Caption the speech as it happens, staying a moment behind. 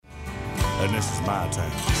and this is my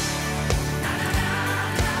town.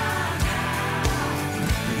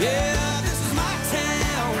 Yeah, this is my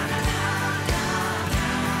town.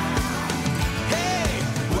 Hey,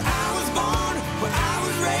 where I was born, where I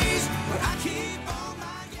was raised, where I keep all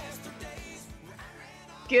my yesterdays.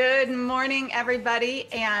 Good morning,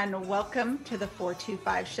 everybody, and welcome to the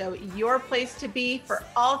 425 Show, your place to be for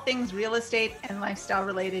all things real estate and lifestyle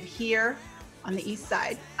related here on the East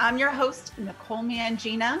Side. I'm your host, Nicole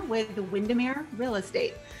Mangina with Windermere Real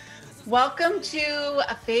Estate. Welcome to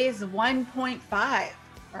phase 1.5,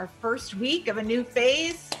 our first week of a new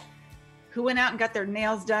phase. Who went out and got their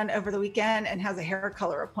nails done over the weekend and has a hair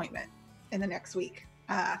color appointment in the next week?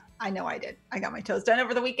 I know I did. I got my toes done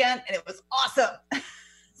over the weekend and it was awesome.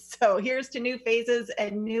 So here's to new phases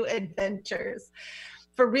and new adventures.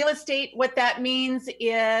 For real estate, what that means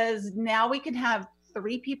is now we can have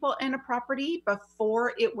 3 people in a property.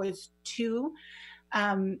 Before it was 2.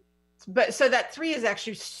 But so that 3 is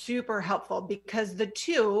actually super helpful because the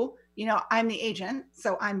 2, I'm the agent,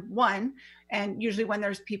 so I'm 1. And usually when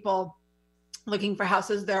there's people looking for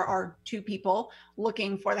houses, there are 2 people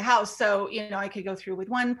looking for the house. So, I could go through with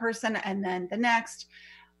 1 person and then the next,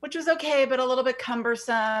 which was okay, but a little bit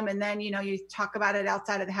cumbersome. And then, you talk about it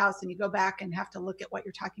outside of the house and you go back and have to look at what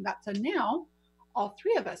you're talking about. So now all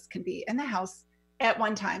 3 of us can be in the house at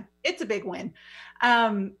one time. It's a big win.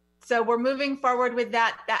 So we're moving forward with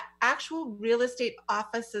that. That actual real estate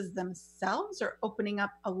offices themselves are opening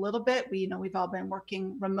up a little bit. We've all been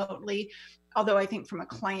working remotely, although I think from a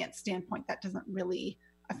client standpoint, that doesn't really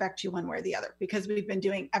affect you one way or the other because we've been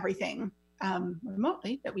doing everything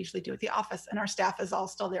remotely that we usually do at the office, and our staff is all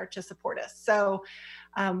still there to support us. So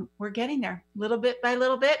we're getting there little bit by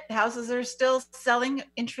little bit. Houses are still selling.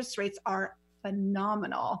 Interest rates are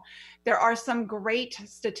phenomenal. There are some great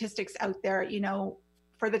statistics out there,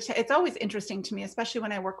 it's always interesting to me, especially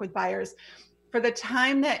when I work with buyers. For the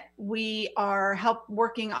time that we are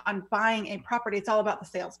working on buying a property, it's all about the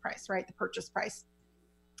sales price, right? The purchase price.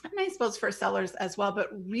 And I suppose for sellers as well, but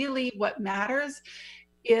really what matters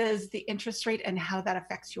is the interest rate and how that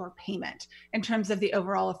affects your payment in terms of the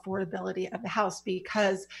overall affordability of the house.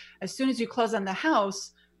 Because as soon as you close on the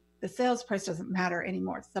house, the sales price doesn't matter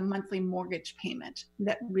anymore. It's the monthly mortgage payment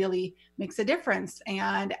that really makes a difference.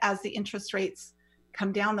 And as the interest rates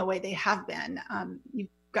come down the way they have been, you've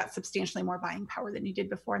got substantially more buying power than you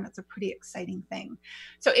did before. And that's a pretty exciting thing.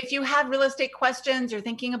 So if you have real estate questions, you're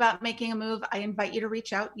thinking about making a move, I invite you to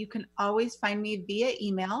reach out. You can always find me via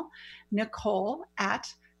email,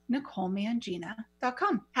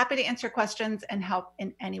 nicole@nicolemangina.com. Happy to answer questions and help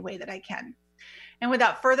in any way that I can. And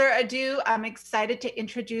without further ado, I'm excited to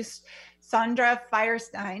introduce Sondra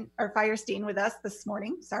Firestein with us this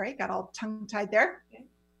morning. Sorry, got all tongue-tied there.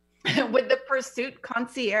 With the Pursuit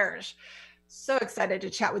Concierge. So excited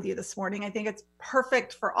to chat with you this morning. I think it's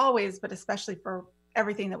perfect for always, but especially for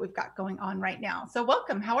everything that we've got going on right now. So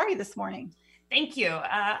welcome. How are you this morning? Thank you.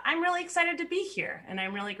 I'm really excited to be here, and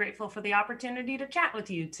I'm really grateful for the opportunity to chat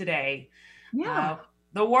with you today. Yeah.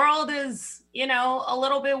 The world is, a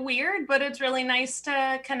little bit weird, but it's really nice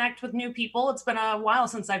to connect with new people. It's been a while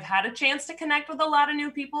since I've had a chance to connect with a lot of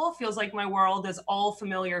new people. It feels like my world is all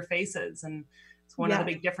familiar faces, and it's one of the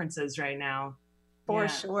big differences right now. For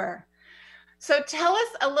sure. So tell us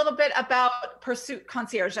a little bit about Pursuit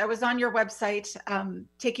Concierge. I was on your website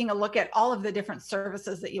taking a look at all of the different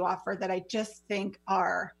services that you offer that I just think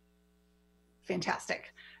are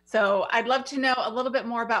fantastic. So I'd love to know a little bit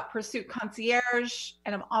more about Pursuit Concierge,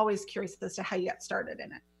 and I'm always curious as to how you got started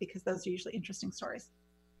in it because those are usually interesting stories.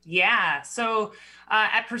 Yeah, so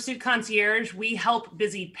at Pursuit Concierge, we help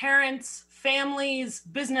busy parents, families,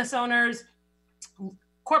 business owners,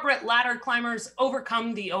 corporate ladder climbers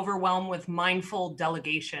overcome the overwhelm with mindful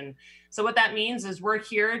delegation. So what that means is we're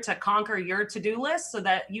here to conquer your to-do list so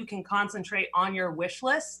that you can concentrate on your wish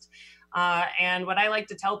list. And what I like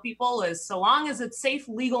to tell people is so long as it's safe,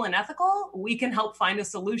 legal, and ethical, we can help find a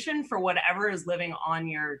solution for whatever is living on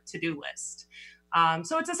your to-do list.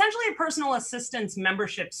 So it's essentially a personal assistance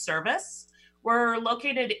membership service. We're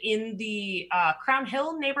located in the Crown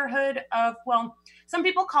Hill neighborhood of, some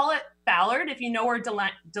people call it Ballard, if you know where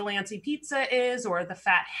Delancey Pizza is, or the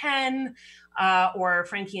Fat Hen, or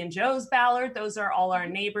Frankie and Joe's Ballard. Those are all our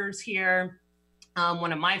neighbors here.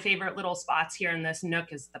 One of my favorite little spots here in this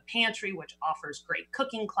nook is the pantry, which offers great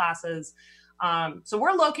cooking classes. So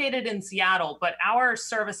we're located in Seattle, but our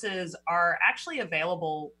services are actually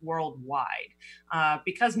available worldwide.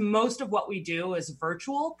 Because most of what we do is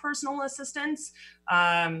virtual personal assistance,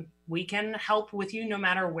 we can help with you no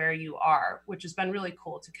matter where you are, which has been really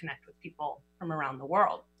cool to connect with people from around the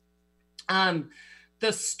world.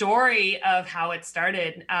 the story of how it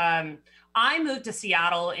started. I moved to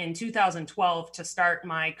Seattle in 2012 to start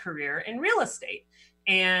my career in real estate.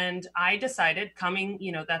 And I decided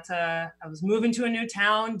I was moving to a new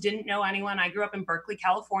town, didn't know anyone. I grew up in Berkeley,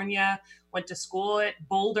 California, went to school at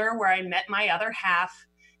Boulder, where I met my other half.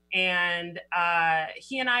 And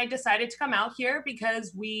he and I decided to come out here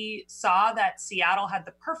because we saw that Seattle had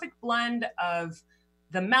the perfect blend of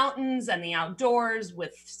the mountains and the outdoors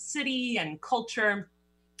with city and culture.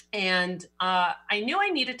 And I knew I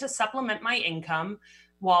needed to supplement my income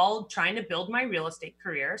while trying to build my real estate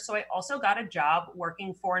career. So I also got a job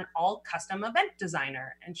working for an all custom event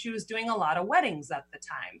designer. And she was doing a lot of weddings at the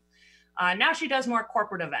time. Now she does more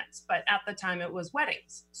corporate events, but at the time it was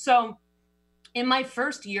weddings. So in my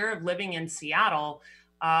first year of living in Seattle,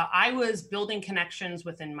 I was building connections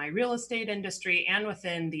within my real estate industry and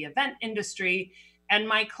within the event industry. And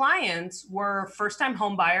my clients were first-time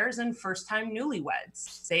homebuyers and first-time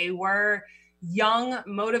newlyweds. They were young,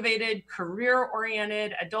 motivated,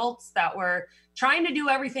 career-oriented adults that were trying to do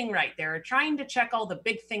everything right. They were trying to check all the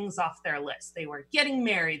big things off their list. They were getting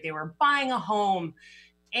married. They were buying a home.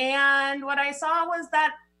 And what I saw was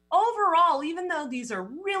that overall, even though these are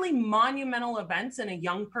really monumental events in a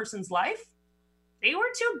young person's life, they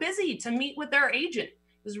were too busy to meet with their agent.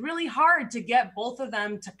 It was really hard to get both of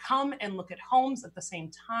them to come and look at homes at the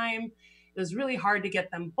same time. It was really hard to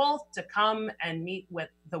get them both to come and meet with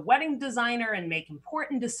the wedding designer and make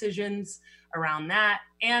important decisions around that.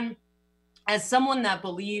 And as someone that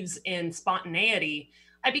believes in spontaneity,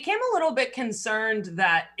 I became a little bit concerned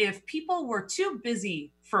that if people were too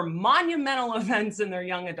busy for monumental events in their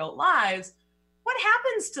young adult lives, what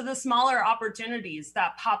happens to the smaller opportunities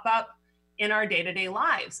that pop up in our day-to-day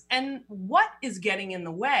lives? And what is getting in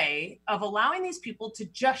the way of allowing these people to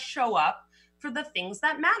just show up for the things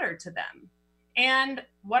that matter to them? And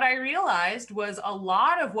what I realized was a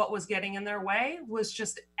lot of what was getting in their way was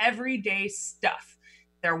just everyday stuff.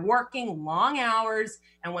 They're working long hours,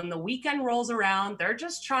 and when the weekend rolls around, they're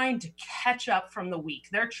just trying to catch up from the week.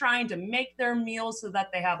 They're trying to make their meals so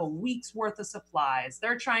that they have a week's worth of supplies.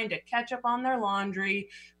 They're trying to catch up on their laundry,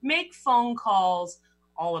 make phone calls,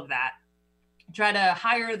 all of that. Try to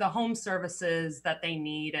hire the home services that they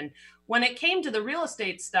need. And when it came to the real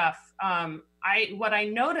estate stuff, what I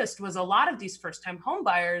noticed was a lot of these first-time home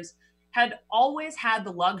buyers had always had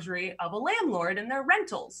the luxury of a landlord in their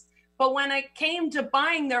rentals. But when it came to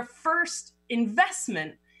buying their first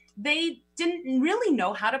investment, they didn't really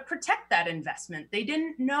know how to protect that investment. They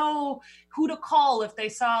didn't know who to call if they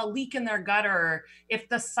saw a leak in their gutter, if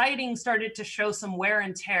the siding started to show some wear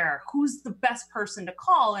and tear, who's the best person to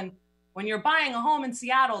call. And when you're buying a home in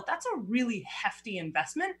Seattle, that's a really hefty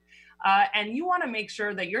investment. And you want to make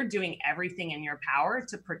sure that you're doing everything in your power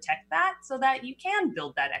to protect that so that you can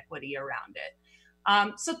build that equity around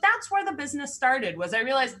it. So that's where the business started. Was I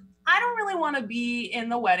realized I don't really want to be in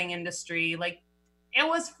the wedding industry. Like, it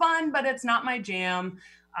was fun, but it's not my jam.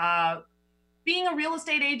 Being a real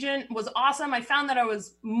estate agent was awesome. I found that I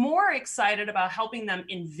was more excited about helping them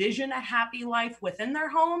envision a happy life within their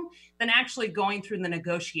home than actually going through the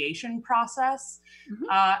negotiation process.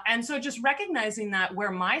 Mm-hmm. And so just recognizing that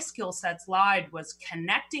where my skill sets lied was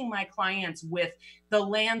connecting my clients with the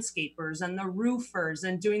landscapers and the roofers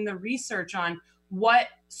and doing the research on what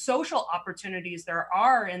social opportunities there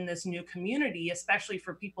are in this new community, especially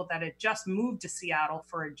for people that had just moved to Seattle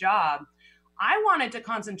for a job. I wanted to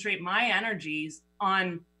concentrate my energies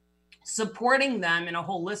on supporting them in a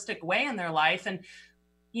holistic way in their life and,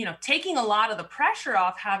 taking a lot of the pressure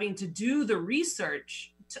off having to do the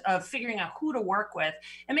research of figuring out who to work with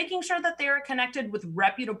and making sure that they are connected with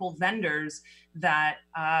reputable vendors that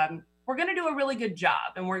we're going to do a really good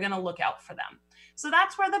job and we're going to look out for them. So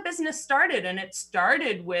that's where the business started. And it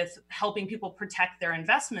started with helping people protect their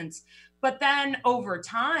investments. But then over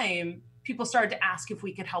time, people started to ask if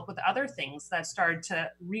we could help with other things that started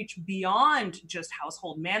to reach beyond just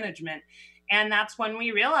household management. And that's when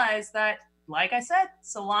we realized that, like I said,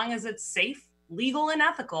 so long as it's safe, legal, and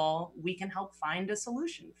ethical, we can help find a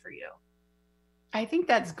solution for you. I think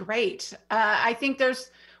that's great. I think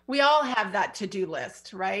we all have that to-do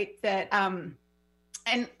list, right? That,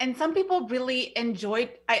 and some people really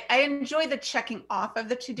I enjoy the checking off of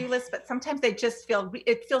the to-do list, but sometimes they just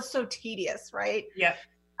it feels so tedious, right? Yeah.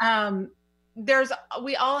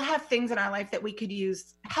 We all have things in our life that we could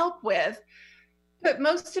use help with, but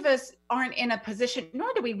most of us aren't in a position, nor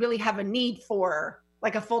do we really have a need for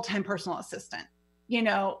like a full-time personal assistant.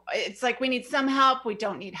 It's like we need some help. We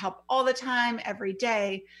don't need help all the time, every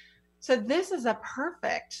day. So this is a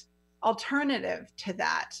perfect alternative to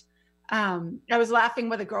that. I was laughing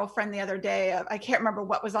with a girlfriend the other day. I can't remember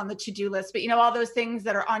what was on the to-do list, but you know, all those things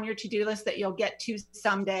that are on your to-do list that you'll get to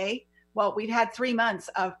someday. Well, we've had 3 months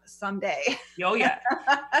of someday. Oh yeah.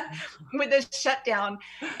 With this shutdown.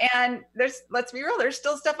 And let's be real, there's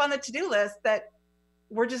still stuff on the to-do list that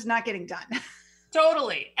we're just not getting done.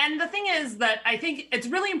 Totally. And the thing is that I think it's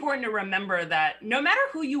really important to remember that no matter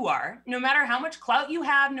who you are, no matter how much clout you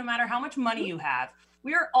have, no matter how much money you have,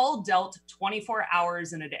 we are all dealt 24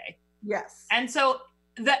 hours in a day. Yes. And so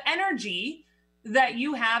the energy that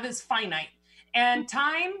you have is finite, and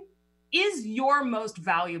time is your most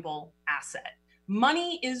valuable asset.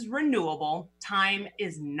 Money is renewable, time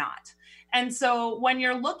is not. And so when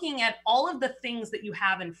you're looking at all of the things that you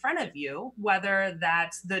have in front of you, whether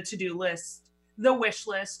that's the to-do list, the wish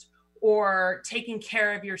list, or taking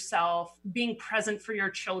care of yourself, being present for your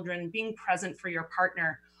children, being present for your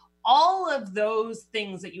partner, all of those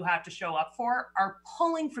things that you have to show up for are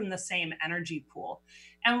pulling from the same energy pool.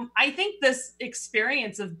 And I think this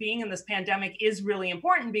experience of being in this pandemic is really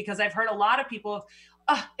important, because I've heard a lot of people,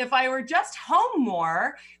 if I were just home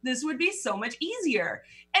more, this would be so much easier.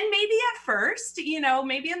 And maybe at first,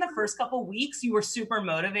 maybe in the first couple of weeks, you were super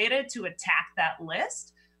motivated to attack that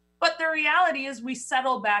list. But the reality is we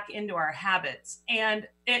settle back into our habits, and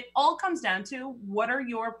it all comes down to, what are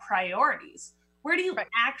your priorities? Where do you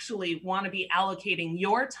actually want to be allocating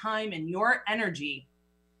your time and your energy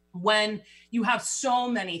when you have so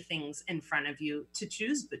many things in front of you to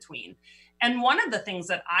choose between? And one of the things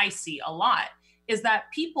that I see a lot is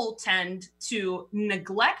that people tend to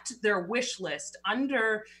neglect their wish list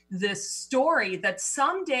under this story that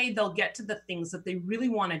someday they'll get to the things that they really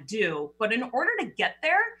want to do. But in order to get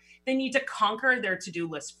there, they need to conquer their to-do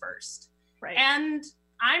list first. Right. And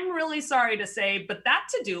I'm really sorry to say, but that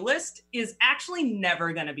to-do list is actually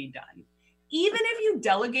never going to be done. Even if you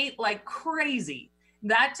delegate like crazy,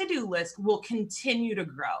 that to-do list will continue to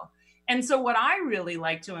grow. And so what I really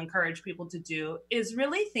like to encourage people to do is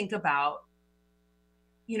really think about,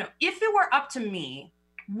 if it were up to me,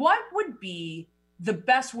 what would be the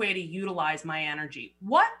best way to utilize my energy?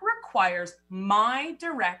 What requires my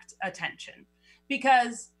direct attention?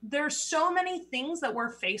 Because there's so many things that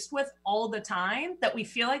we're faced with all the time that we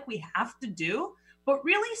feel like we have to do, but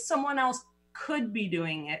really someone else could be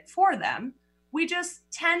doing it for them. We just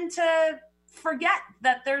tend to forget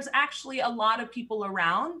that there's actually a lot of people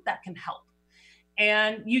around that can help.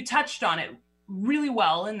 And you touched on it really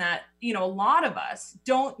well in that, a lot of us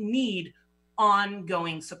don't need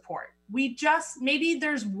ongoing support. We just, maybe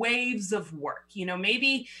there's waves of work,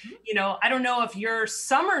 maybe, I don't know if your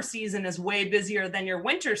summer season is way busier than your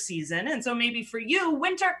winter season. And so maybe for you,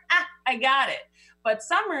 winter, I got it. But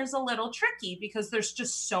summer is a little tricky because there's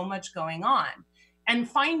just so much going on. And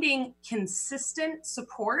finding consistent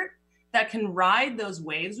support that can ride those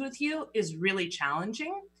waves with you is really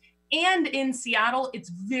challenging. And in Seattle, it's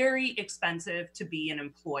very expensive to be an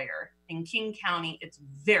employer. In King County, it's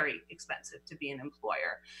very expensive to be an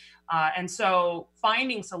employer. And so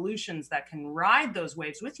finding solutions that can ride those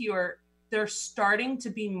waves with you, they're starting to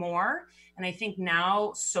be more. And I think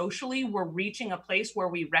now socially, we're reaching a place where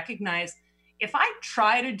we recognize, if I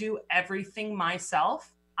try to do everything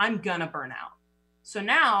myself, I'm gonna burn out. So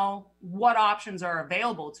now, what options are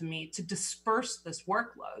available to me to disperse this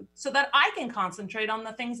workload so that I can concentrate on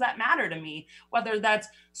the things that matter to me, whether that's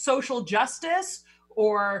social justice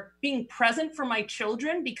or being present for my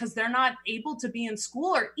children because they're not able to be in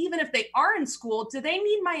school, or even if they are in school, do they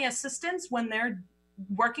need my assistance when they're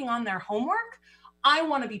working on their homework? I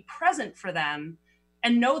want to be present for them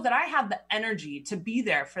and know that I have the energy to be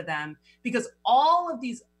there for them because all of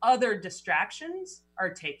these other distractions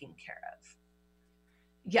are taken care of.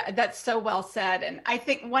 Yeah, that's so well said. And I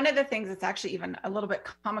think one of the things that's actually even a little bit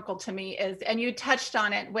comical to me is, and you touched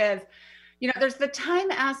on it with, there's the time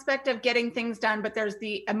aspect of getting things done, but there's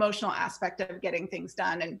the emotional aspect of getting things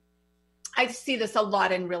done. And I see this a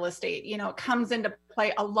lot in real estate. It comes into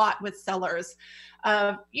play a lot with sellers.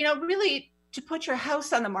 Really to put your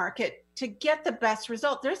house on the market to get the best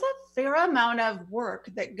result, there's a fair amount of work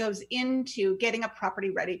that goes into getting a property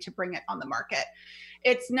ready to bring it on the market.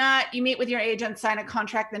 It's not, you meet with your agent, sign a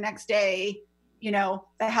contract the next day,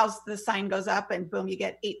 the sign goes up and boom, you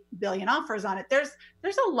get 8 billion offers on it. There's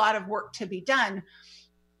a lot of work to be done.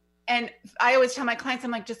 And I always tell my clients, I'm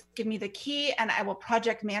like, just give me the key and I will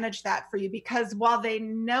project manage that for you. Because while they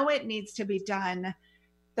know it needs to be done,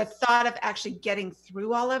 the thought of actually getting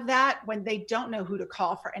through all of that when they don't know who to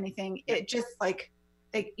call for anything, it just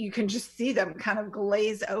you can just see them kind of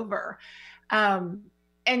glaze over.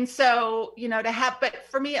 And so, but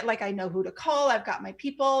for me, I know who to call. I've got my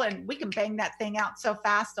people and we can bang that thing out so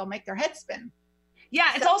fast, they'll make their head spin.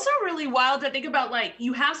 Yeah, it's also really wild to think about, like,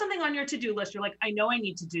 you have something on your to-do list. You're like, I know I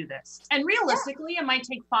need to do this. And realistically, it might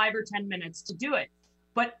take 5 or 10 minutes to do it.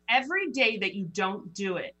 But every day that you don't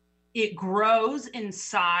do it, it grows in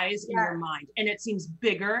size in your mind. And it seems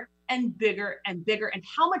bigger and bigger and bigger. And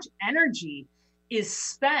how much energy is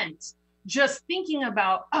spent just thinking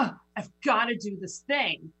about, oh, I've got to do this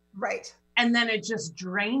thing. Right. And then it just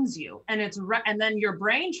drains you, and and then your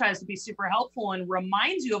brain tries to be super helpful and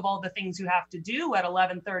reminds you of all the things you have to do at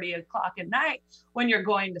 11:30 o'clock at night when you're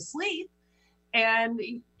going to sleep. And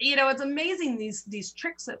it's amazing, these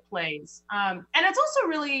tricks it plays. And it's also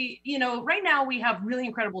really, right now we have really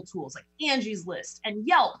incredible tools like Angie's List and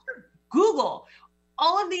Yelp, Google.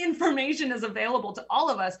 All of the information is available to all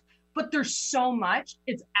of us, but there's so much,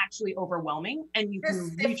 it's actually overwhelming, and you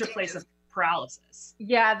can reach a place of paralysis.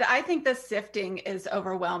 Yeah, I think the sifting is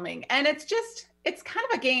overwhelming, and it's kind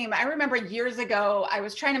of a game. I remember years ago, I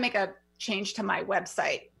was trying to make a change to my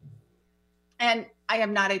website, and I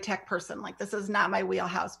am not a tech person. Like, this is not my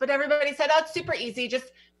wheelhouse, but everybody said, oh, it's super easy.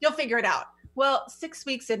 You'll figure it out. Well, 6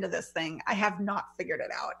 weeks into this thing, I have not figured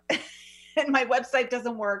it out and my website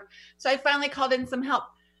doesn't work. So I finally called in some help.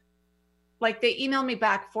 Like, they emailed me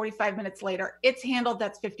back 45 minutes later. It's handled.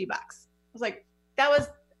 That's $50. I was like,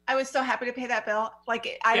 I was so happy to pay that bill.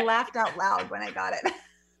 Like, I laughed out loud when I got it.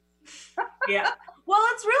 Yeah. Well,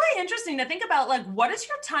 it's really interesting to think about, like, what is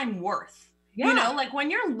your time worth? Yeah. Like,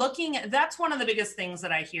 when you're looking at, that's one of the biggest things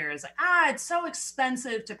that I hear is like, it's so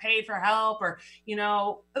expensive to pay for help, or,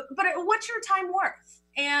 but what's your time worth?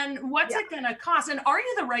 And what's it going to cost? And are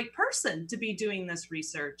you the right person to be doing this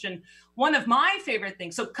research? And one of my favorite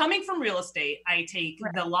things, so coming from real estate, I take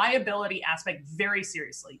the liability aspect very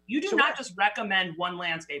seriously. You do not just recommend one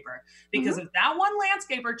landscaper, because if that one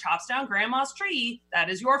landscaper chops down grandma's tree, that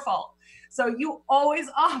is your fault. So you always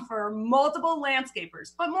offer multiple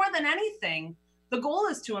landscapers. But more than anything, the goal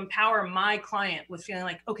is to empower my client with feeling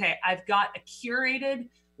like, okay, I've got a curated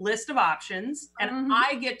list of options, and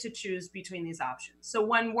I get to choose between these options. So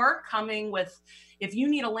when we're coming with, if you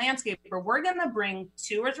need a landscaper, we're going to bring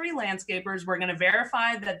 2 or 3 landscapers. We're going to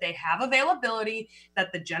verify that they have availability,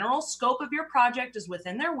 that the general scope of your project is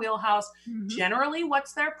within their wheelhouse. Generally,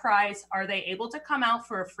 what's their price? Are they able to come out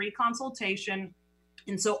for a free consultation?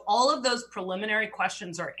 And so all of those preliminary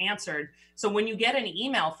questions are answered. So when you get an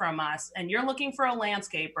email from us and you're looking for a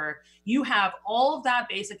landscaper, you have all of that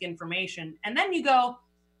basic information. And then you go,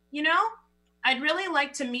 I'd really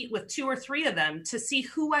like to meet with 2 or 3 of them to see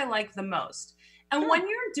who I like the most. And when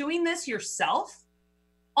you're doing this yourself,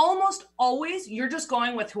 almost always you're just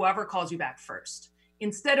going with whoever calls you back first,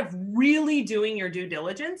 instead of really doing your due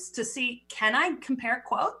diligence to see, can I compare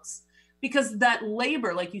quotes? Because that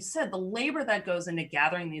labor, like you said, the labor that goes into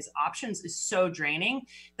gathering these options is so draining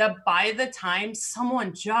that by the time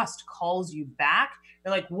someone just calls you back,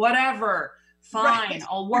 they're like, whatever, fine,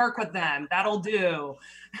 I'll work with them. That'll do.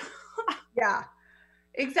 Yeah,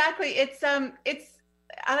 exactly. It's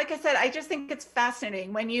like I said, I just think it's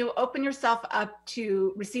fascinating when you open yourself up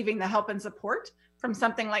to receiving the help and support from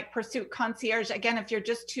something like Pursuit Concierge. Again, if you're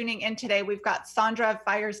just tuning in today, we've got Sondra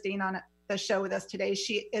Firestein on the show with us today.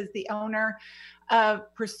 She is the owner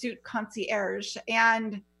of Pursuit Concierge,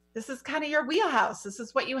 and this is kind of your wheelhouse. This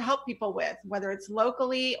is what you help people with, whether it's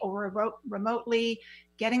locally or remotely,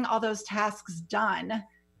 getting all those tasks done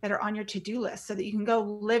that are on your to-do list so that you can go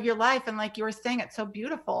live your life. And like you were saying, it's so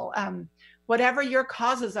beautiful. Whatever your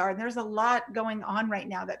causes are, and there's a lot going on right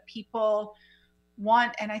now that people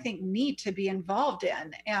want and I think need to be involved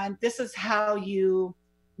in. And this is how you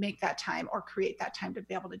make that time or create that time to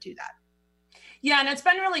be able to do that. Yeah, and it's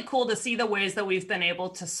been really cool to see the ways that we've been able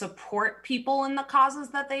to support people in the causes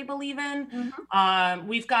that they believe in.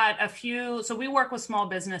 We've got a few, so we work with small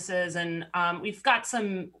businesses, and we've got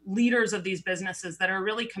some leaders of these businesses that are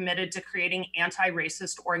really committed to creating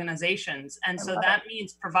anti-racist organizations. And so that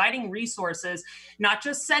means providing resources, not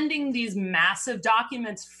just sending these massive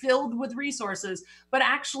documents filled with resources, but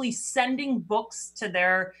actually sending books to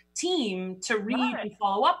their team to read and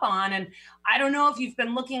follow up on. And I don't know if you've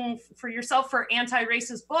been looking for yourself for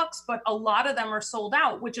anti-racist books, but a lot of them are sold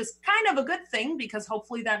out, which is kind of a good thing, because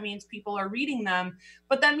hopefully that means people are reading them,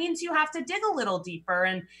 but that means you have to dig a little deeper.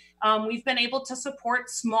 And we've been able to support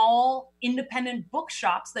small independent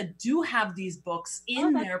bookshops that do have these books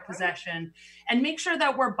in their possession and make sure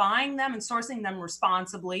that we're buying them and sourcing them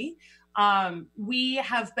responsibly. We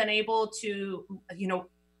have been able to,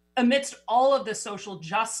 amidst all of the social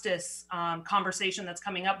justice conversation that's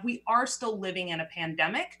coming up, we are still living in a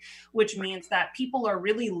pandemic, which means that people are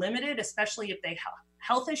really limited, especially if they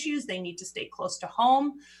health issues, they need to stay close to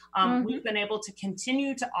home. We've been able to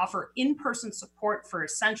continue to offer in-person support for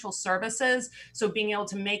essential services. So being able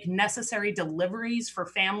to make necessary deliveries for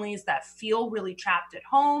families that feel really trapped at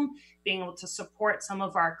home, being able to support some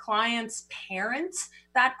of our clients' parents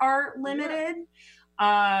that are limited.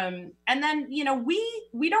 And then,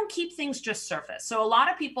 we don't keep things just surface. So a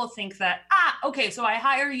lot of people think that, okay, so I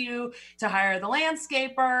hire you to hire the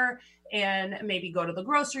landscaper and maybe go to the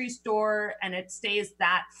grocery store and it stays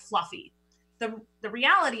that fluffy. The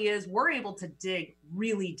reality is we're able to dig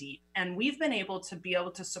really deep, and we've been able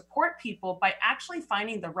to support people by actually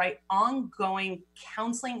finding the right ongoing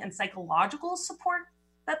counseling and psychological support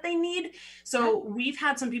that they need. So we've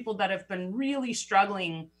had some people that have been really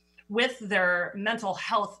struggling with their mental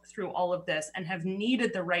health through all of this and have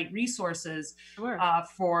needed the right resources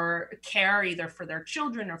for care, either for their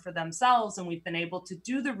children or for themselves. And we've been able to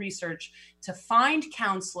do the research to find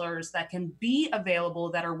counselors that can be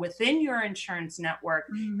available, that are within your insurance network,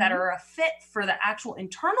 that are a fit for the actual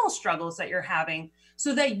internal struggles that you're having,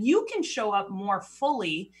 so that you can show up more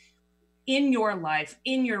fully in your life,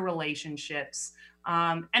 in your relationships.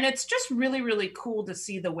 And it's just really, really cool to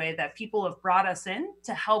see the way that people have brought us in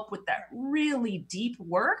to help with that really deep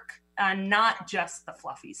work and not just the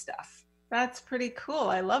fluffy stuff. That's pretty cool.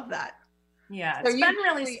 I love that. Yeah, So it's been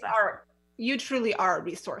really special. You truly are a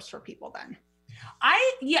resource for people then.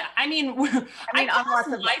 I call us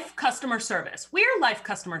life customer service. We are life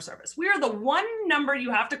customer service. We are the one number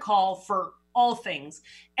you have to call for all things.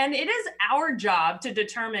 And it is our job to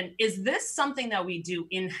determine, is this something that we do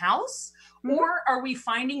in-house? Or are we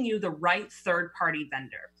finding you the right third-party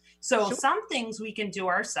vendor? So some things we can do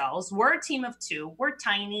ourselves. We're a team of 2. We're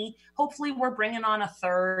tiny. Hopefully we're bringing on a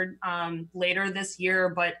third later this year,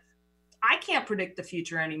 but I can't predict the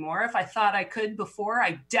future anymore. If I thought I could before,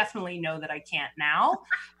 I definitely know that I can't now.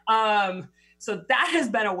 So that has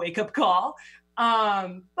been a wake-up call.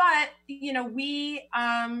 But,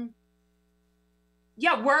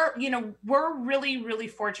 we're really, really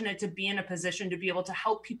fortunate to be in a position to be able to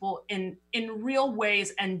help people in real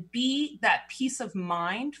ways and be that peace of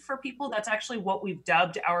mind for people. That's actually what we've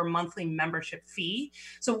dubbed our monthly membership fee.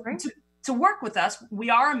 So to work with us, we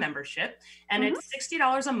are a membership, and it's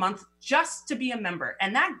 $60 a month just to be a member.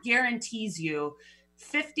 And that guarantees you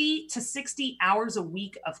 50 to 60 hours a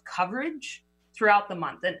week of coverage throughout the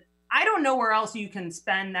month. And I don't know where else you can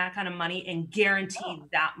spend that kind of money and guarantee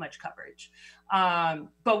that much coverage.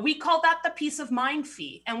 But we call that the peace of mind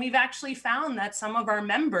fee. And we've actually found that some of our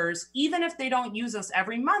members, even if they don't use us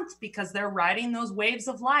every month because they're riding those waves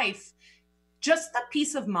of life, just the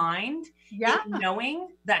peace of mind in knowing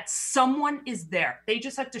that someone is there. They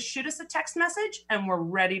just have to shoot us a text message and we're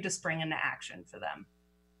ready to spring into action for them.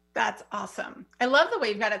 That's awesome. I love the way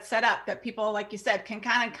you've got it set up, that people, like you said, can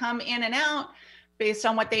kind of come in and out based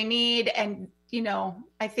on what they need. And,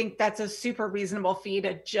 I think that's a super reasonable fee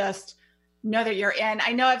to just know that you're in.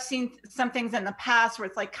 I know I've seen some things in the past where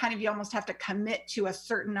it's like kind of you almost have to commit to a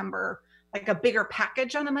certain number, like a bigger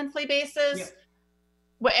package on a monthly basis.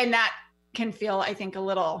 Yeah. And that can feel, I think,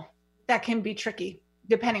 that can be tricky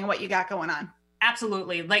depending on what you got going on.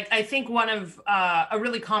 Absolutely. Like, I think one of a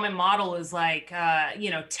really common model is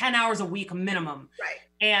 10 hours a week minimum. Right.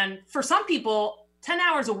 And for some people, 10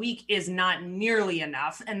 hours a week is not nearly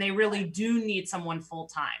enough, and they really do need someone full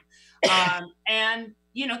time. And,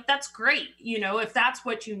 that's great, if that's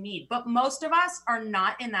what you need. But most of us are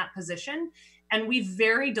not in that position. And we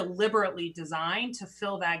very deliberately designed to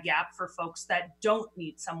fill that gap for folks that don't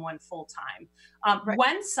need someone full time.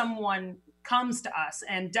 When someone comes to us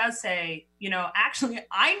and does say, actually,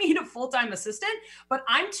 I need a full-time assistant, but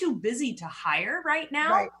I'm too busy to hire right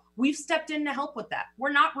now. Right. We've stepped in to help with that.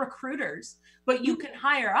 We're not recruiters, but you can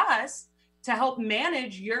hire us to help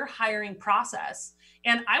manage your hiring process.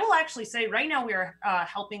 And I will actually say right now we are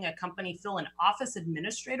helping a company fill an office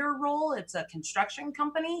administrator role. It's a construction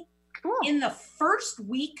company. Cool. In the first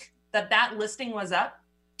week that listing was up,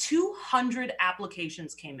 200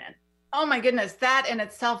 applications came in. Oh my goodness. That in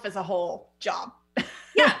itself is a whole job.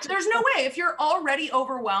 Yeah, there's no way. If you're already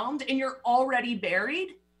overwhelmed and you're already buried,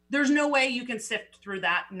 there's no way you can sift through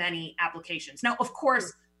that many applications. Now, of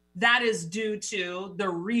course, that is due to the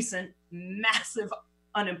recent massive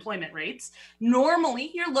unemployment rates.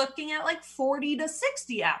 Normally, you're looking at like 40 to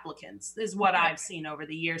 60 applicants is what I've seen over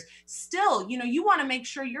the years. Still, you want to make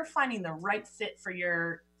sure you're finding the right fit for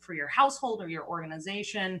your household or your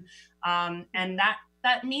organization. And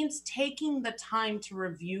that means taking the time to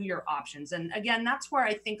review your options. And again, that's where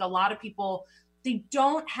I think a lot of people, they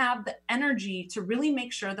don't have the energy to really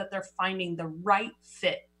make sure that they're finding the right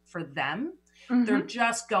fit for them. They're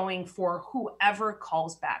just going for whoever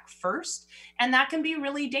calls back first. And that can be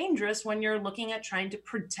really dangerous when you're looking at trying to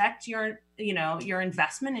protect your, your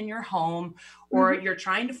investment in your home, or you're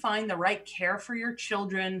trying to find the right care for your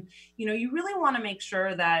children. You really want to make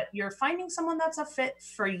sure that you're finding someone that's a fit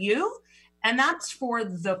for you. And that's for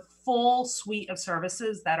the full suite of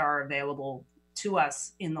services that are available to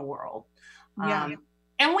us in the world.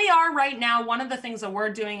 And we are right now, one of the things that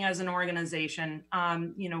we're doing as an organization,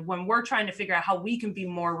 when we're trying to figure out how we can be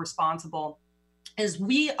more responsible, is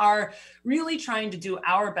we are really trying to do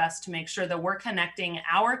our best to make sure that we're connecting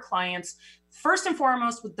our clients first and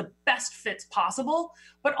foremost with the best fits possible,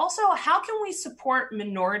 but also how can we support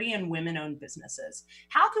minority and women-owned businesses?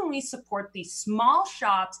 How can we support these small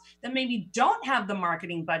shops that maybe don't have the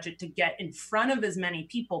marketing budget to get in front of as many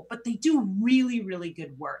people, but they do really, really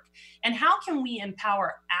good work? And how can we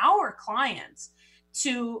empower our clients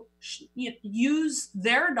to use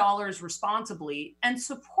their dollars responsibly and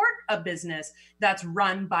support a business that's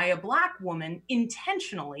run by a Black woman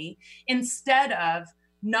intentionally, instead of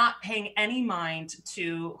not paying any mind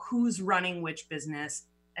to who's running which business?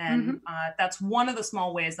 And that's one of the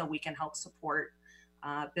small ways that we can help support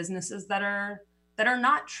businesses that are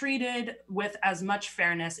not treated with as much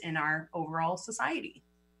fairness in our overall society.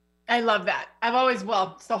 I love that. It's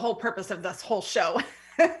the whole purpose of this whole show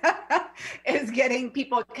is getting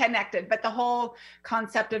people connected, but the whole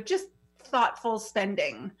concept of just thoughtful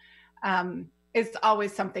spending is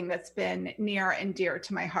always something that's been near and dear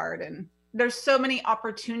to my heart. And there's so many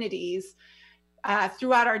opportunities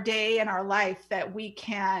throughout our day and our life that we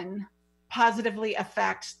can positively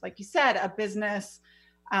affect, like you said, a business.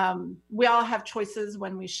 We all have choices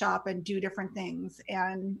when we shop and do different things.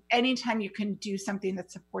 And anytime you can do something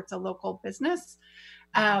that supports a local business,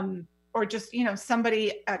 or just,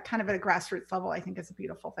 somebody kind of at a grassroots level, I think is a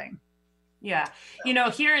beautiful thing. Yeah.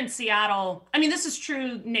 Here in Seattle, this is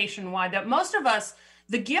true nationwide, that most of us,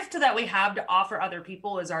 the gift that we have to offer other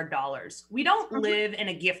people is our dollars. We don't live in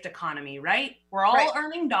a gift economy, right? We're all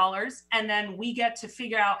earning dollars, and then we get to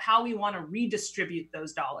figure out how we want to redistribute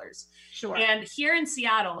those dollars. Sure. And here in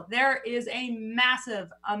Seattle, there is a massive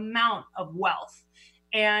amount of wealth.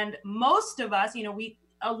 And most of us,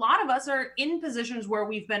 a lot of us are in positions where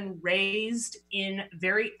we've been raised in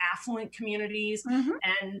very affluent communities,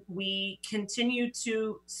 and we continue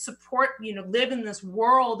to support, live in this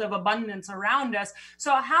world of abundance around us.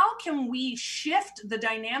 So how can we shift the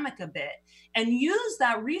dynamic a bit and use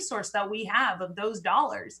that resource that we have of those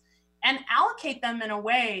dollars and allocate them in a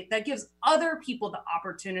way that gives other people the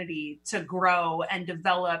opportunity to grow and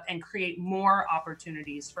develop and create more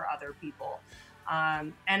opportunities for other people?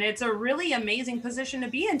 And it's a really amazing position to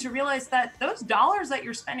be in, to realize that those dollars that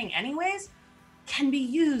you're spending anyways can be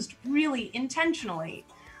used really intentionally.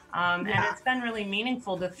 And it's been really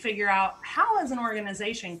meaningful to figure out how, as an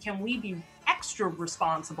organization, can we be extra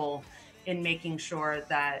responsible in making sure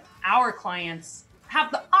that our clients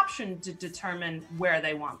have the option to determine where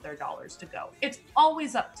they want their dollars to go. It's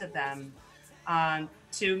always up to them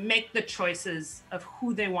to make the choices of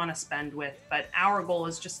who they want to spend with, but our goal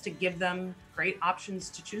is just to give them great options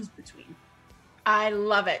to choose between. I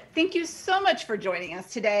love it. Thank you so much for joining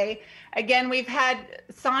us today. Again, we've had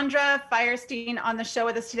Sondra Firestein on the show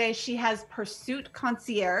with us today. She has Pursuit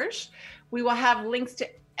Concierge. We will have links to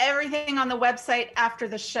everything on the website after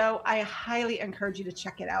the show. I highly encourage you to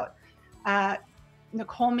check it out.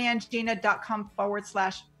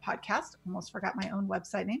 NicoleMangina.com/podcast. Almost forgot my own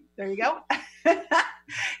website name. There you go.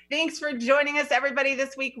 Thanks for joining us, everybody,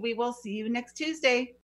 this week. We will see you next Tuesday.